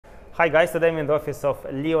Hi guys, today I'm in the office of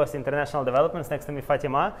LEOS International Developments. Next to me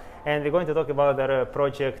Fatima, and we're going to talk about their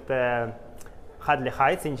project Hadley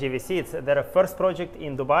Heights in JVC. It's their first project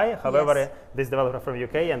in Dubai. However, Yes. this developer from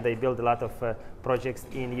UK, and they build a lot of projects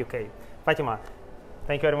in UK. Fatima,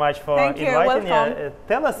 thank you very much for inviting me.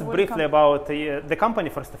 Tell us briefly about the company,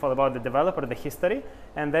 first of all, about the developer, the history,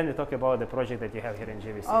 and then we talk about the project that you have here in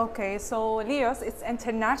JVC. Okay, so LEOS is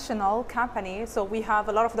international company, so we have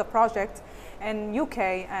a lot of the projects in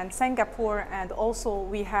UK and Singapore, and also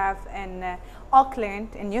we have in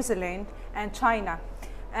Auckland in New Zealand and China.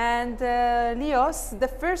 And LEOS, the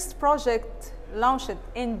first project launched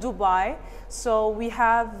in Dubai, so we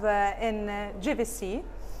have in JVC,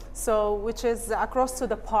 so which is across to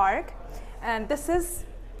the park, and this is.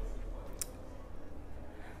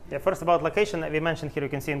 Yeah, first about location, we mentioned here, you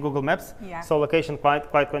can see in Google Maps. Yeah. So location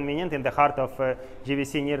quite convenient in the heart of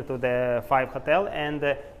JVC, near to the 5 Hotel, and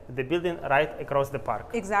the building right across the park.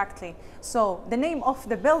 Exactly. So the name of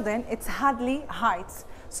the building, it's Hadley Heights.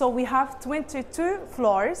 So we have 22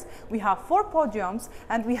 floors, we have 4 podiums,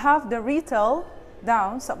 and we have the retail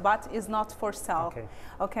down, but is not for sale. Okay.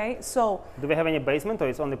 Okay, so. Do we have any basement or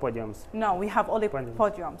it's only podiums? No, we have only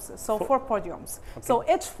podiums, so 4 podiums. Okay. So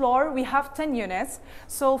each floor we have 10 units.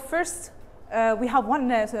 So first we have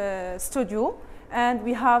one studio, and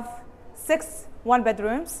we have 6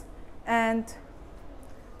 one-bedrooms, and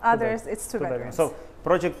others it's two bedrooms. So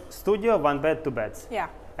project studio, 1 bed, 2 beds. Yeah.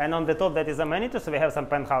 And on the top that is amenities, so we have some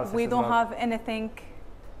penthouses. We don't have anything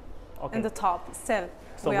in the top still.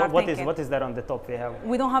 So what is there on the top we have?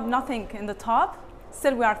 We don't have nothing in the top.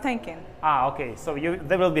 Still, we are thinking. Ah, okay. So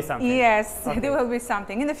there will be something. Yes, okay. There will be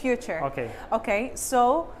something in the future. Okay. Okay.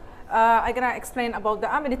 So I'm gonna explain about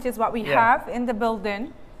the amenities what we have in the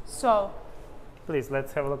building. So. Please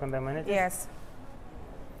let's have a look on the amenities. Yes.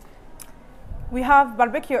 We have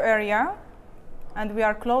barbecue area, and we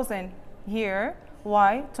are closing here.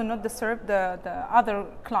 Why? To not disturb the other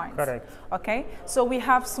clients. Correct. Okay. So we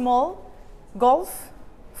have small golf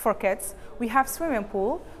for kids, we have swimming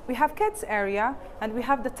pool, we have kids area, and we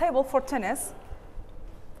have the table for tennis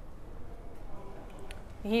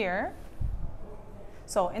here.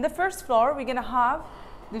 So in the first floor, we're gonna have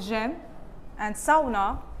the gym and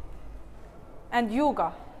sauna and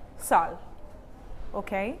yoga saal.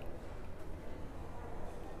 Okay.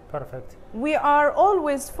 Perfect. We are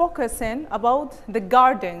always focusing about the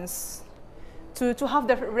gardens to have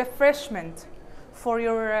the refreshment for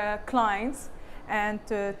your clients, and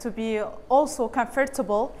to be also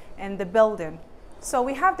comfortable in the building. So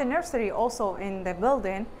we have the nursery also in the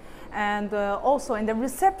building, and also in the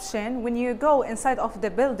reception. When you go inside of the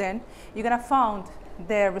building, you're gonna find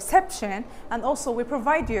the reception, and also we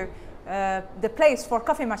provide you the place for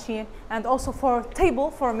coffee machine and also for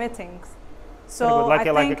table for meetings. So like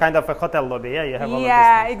a kind of a hotel lobby, yeah? You have all of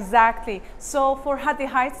yeah, these things. exactly. So for Hadley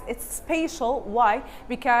Heights, it's special. Why?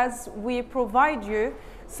 Because we provide you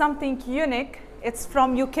something unique. It's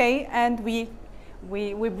from UK, and we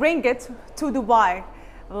bring it to Dubai,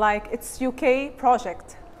 like it's UK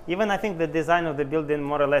project. Even I think the design of the building,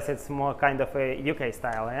 more or less, it's more kind of a UK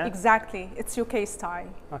style, yeah? Exactly, it's UK style.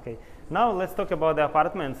 Okay, now let's talk about the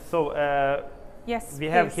apartments. So yes, we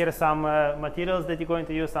have here some materials that you're going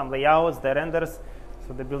to use, some layouts, the renders.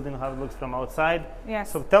 So the building, how it looks from outside. Yes.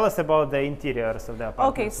 So tell us about the interiors of the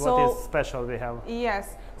apartments. Okay, so what is special we have?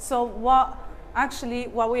 Yes, so what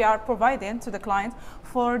we are providing to the client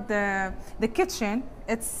for the kitchen,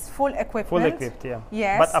 it's full equipment. Full equipped, yeah.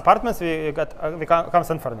 Yes. But apartments comes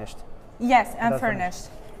unfurnished. Yes, and furnished.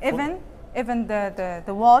 Even the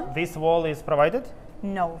wall. This wall is provided?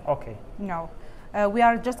 No. Okay. No. We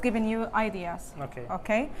are just giving you ideas. Okay.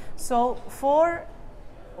 Okay. So for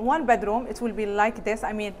 1 bedroom, it will be like this.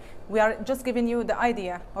 I mean, we are just giving you the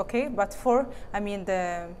idea. Okay. But for, I mean,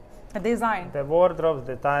 the design. The wardrobes,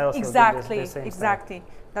 the tiles. Exactly, the same exactly.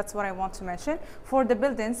 Style. That's what I want to mention. For the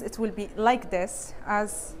buildings, it will be like this,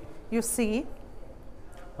 as you see.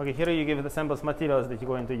 Okay, here you give the samples materials that you're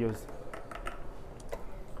going to use.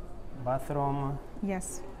 Bathroom.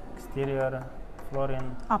 Yes. Exterior,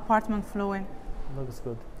 flooring. Apartment flooring. Looks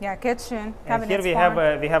good. Yeah, kitchen, and cabinets.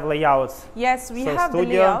 Here we have layouts. Yes, we have studio. The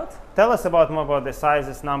layout. Tell us more about the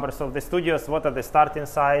sizes, numbers of the studios. What are the starting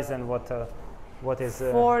size, and what is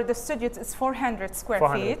for the studios? It's 400 square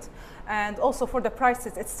 400. feet, and also for the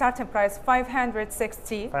prices, it's starting price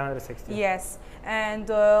 560. 560. Yes, and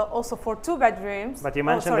also for 2 bedrooms. But you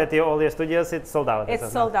mentioned that all your studios, it's sold out.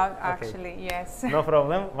 It's sold out, actually. Okay. Yes. No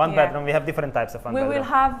problem. 1 bedroom. We have different types of 1 bedroom. We will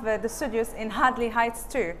have the studios in Hadley Heights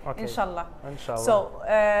too, okay. inshallah. Inshallah. So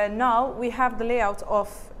now we have the layout of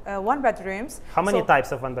one bedrooms. How many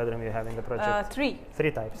types of one bedroom you have in the project? 3.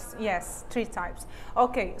 3 types. Yes, 3 types.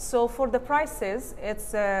 Okay, so for the prices,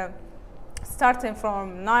 it's starting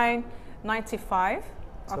from 995.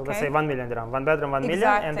 So let's say 1 million dirham. One bedroom, 1 million.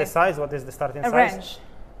 Exactly. And the size, what is the starting size? Range.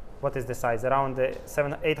 What is the size? Around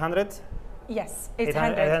 800? Yes,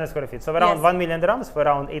 800 square feet. So around 1 million dirhams for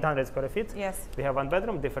around 800 square feet. Yes. We have one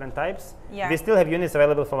bedroom, different types. Yeah. We still have units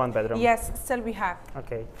available for one bedroom. Yes, still we have.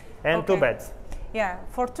 Okay. And 2 beds. Yeah,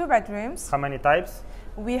 for 2 bedrooms. How many types?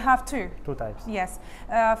 We have 2. 2 types. Yes.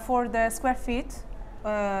 For the square feet,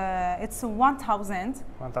 it's 1,000.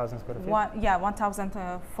 1,000 square feet.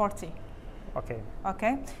 1,040. Okay.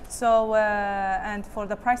 Okay. So and for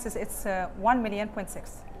the prices, it's 1.6 million.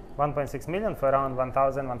 1.6 million for around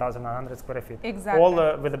 1,000, 1,100 square feet. Exactly.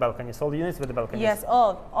 All with the balconies, all units with the balconies. Yes,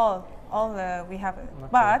 all we have. Okay.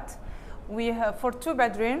 But we have for 2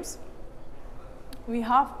 bedrooms, we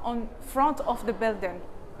have on front of the building.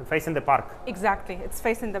 Facing the park. Exactly, it's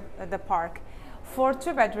facing the park. For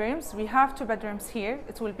 2 bedrooms, we have 2 bedrooms here.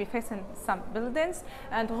 It will be facing some buildings,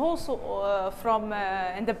 and also from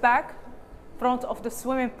in the back, front of the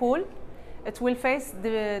swimming pool, it will face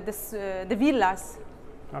the villas.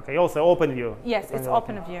 Okay, also open view. Yes, it's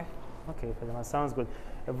open view. Okay, sounds good.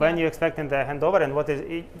 When you expecting the handover, and what is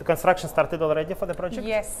the construction started already for the project?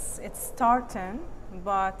 Yes, it's starting,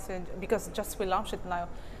 but because just we launched it now,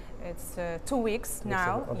 it's 2 weeks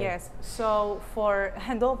now. Okay. Yes, so for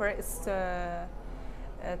handover, it's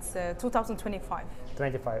 2025.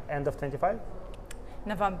 25, end of 25?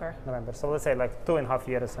 November. So let's say like 2.5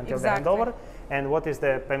 years until the handover. And what is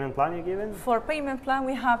the payment plan you're given? For payment plan,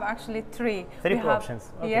 we have actually 3. 3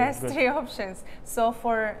 options. Okay, yes, good. 3 options. So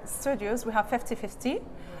for studios, we have 50-50.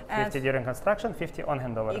 50 during construction, 50 on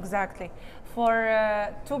handover. Exactly. For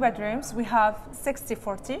 2 bedrooms, we have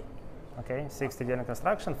 60-40. Okay, 60 during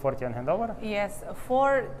construction, 40 on handover. Yes,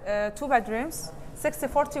 for 2 bedrooms,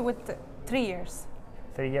 60-40 with 3 years.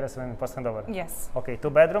 3 years when post handover. Yes. Okay, 2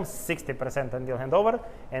 bedrooms, 60% until handover,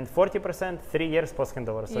 and 40% 3 years post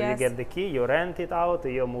handover. So you get the key, you rent it out,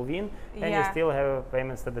 you move in, and you still have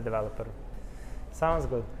payments to the developer. Sounds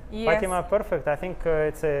good. Yes. Fatima, perfect. I think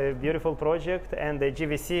it's a beautiful project, and the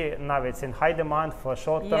JVC now it's in high demand for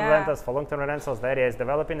short-term rentals, for long-term rentals. The area is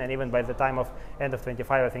developing, and even by the time of end of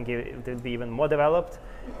 25, I think it will be even more developed.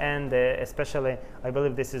 And especially, I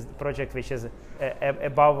believe this is the project which is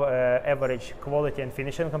above average quality and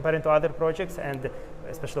finishing compared to other projects. And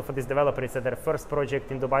especially for this developer, it's their first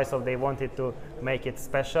project in Dubai, so they wanted to make it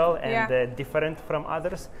special and different from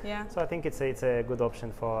others. Yeah. So I think it's a good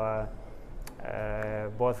option for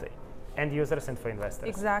both end users and for investors.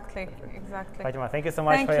 Exactly, exactly. Fatima, thank you so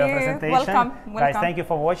much for your presentation. Welcome. Guys, thank you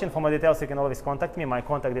for watching. For more details, you can always contact me. My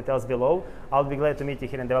contact details below. I'll be glad to meet you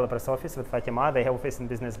here in developer's office with Fatima. They have office in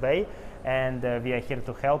Business Bay, and we are here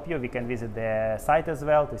to help you. We can visit the site as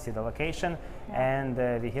well to see the location, and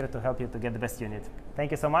we're here to help you to get the best unit.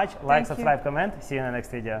 Thank you so much. Like, subscribe, comment. See you in the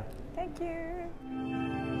next video. Thank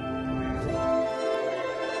you.